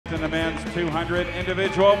in the men's 200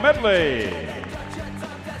 individual medley.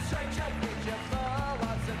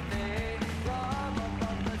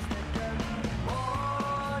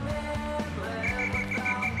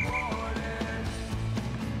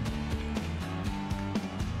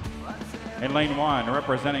 In lane 1,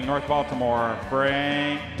 representing North Baltimore,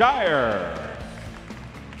 Frank Dyer.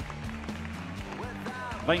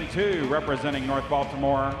 Lane 2, representing North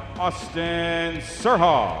Baltimore, Austin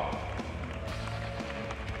Serhal.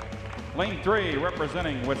 Lane 3,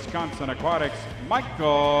 representing Wisconsin Aquatics,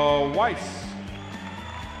 Michael Weiss.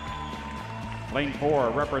 Lane 4,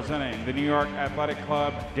 representing the New York Athletic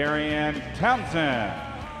Club, Darian Townsend.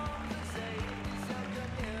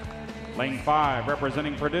 Lane 5,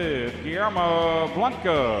 representing Purdue, Guillermo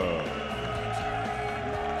Blanco.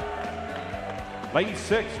 Lane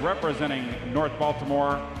 6, representing North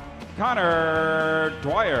Baltimore, Connor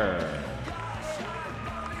Dwyer.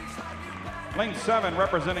 Lane 7,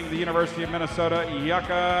 representing the University of Minnesota,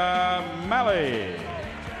 Yucca Malley.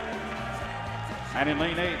 And in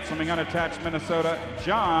lane 8, swimming unattached Minnesota,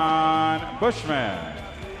 John Bushman.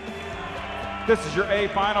 This is your A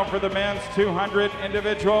final for the men's 200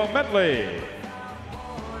 individual medley.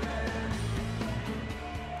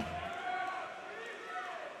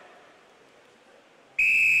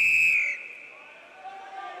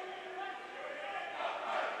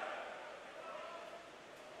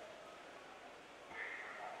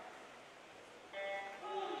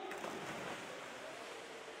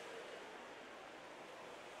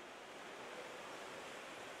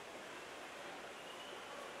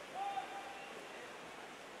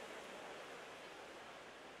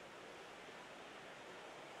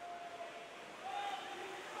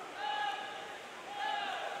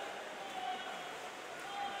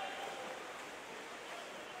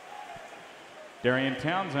 Darian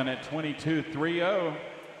Townsend at 22.30.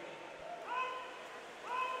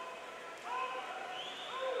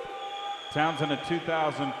 Townsend, a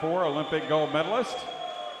 2004 Olympic gold medalist,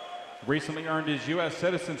 recently earned his U.S.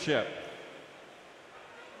 citizenship.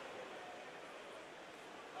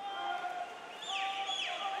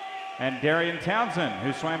 And Darian Townsend,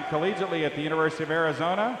 who swam collegiately at the University of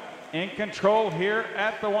Arizona, in control here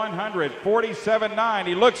at the 100, 47.9.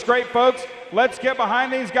 He looks great, folks. Let's get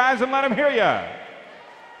behind these guys and let them hear you.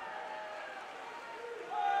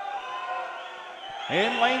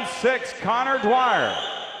 In lane 6, Connor Dwyer,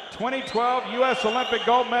 2012 U.S. Olympic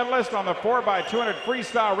gold medalist on the 4x200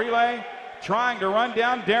 freestyle relay, trying to run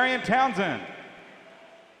down Darian Townsend.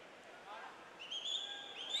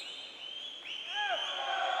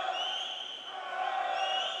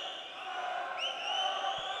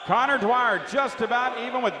 Connor Dwyer just about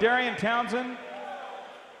even with Darian Townsend.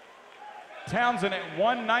 Townsend at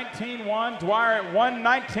 1:19.1, Dwyer at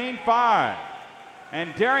 1:19.5.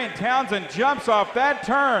 And Darian Townsend jumps off that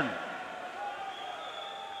turn.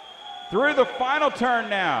 Through the final turn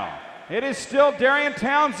now. It is still Darian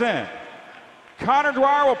Townsend. Connor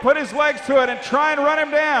Dwyer will put his legs to it and try and run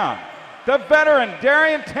him down. The veteran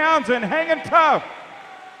Darian Townsend hanging tough.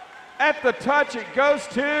 At the touch, it goes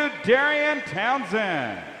to Darian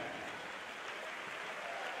Townsend.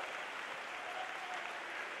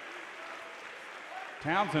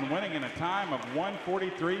 Townsend winning in a time of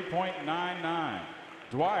 1:43.99.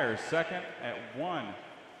 Dwyer second at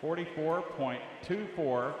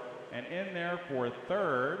 1:44.24. And in there for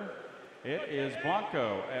third, it is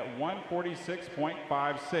Blanco at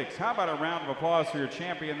 1:46.56. How about a round of applause for your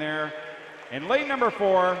champion there? In lane number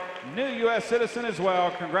 4, new U.S. citizen as well.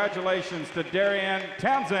 Congratulations to Darian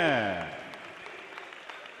Townsend.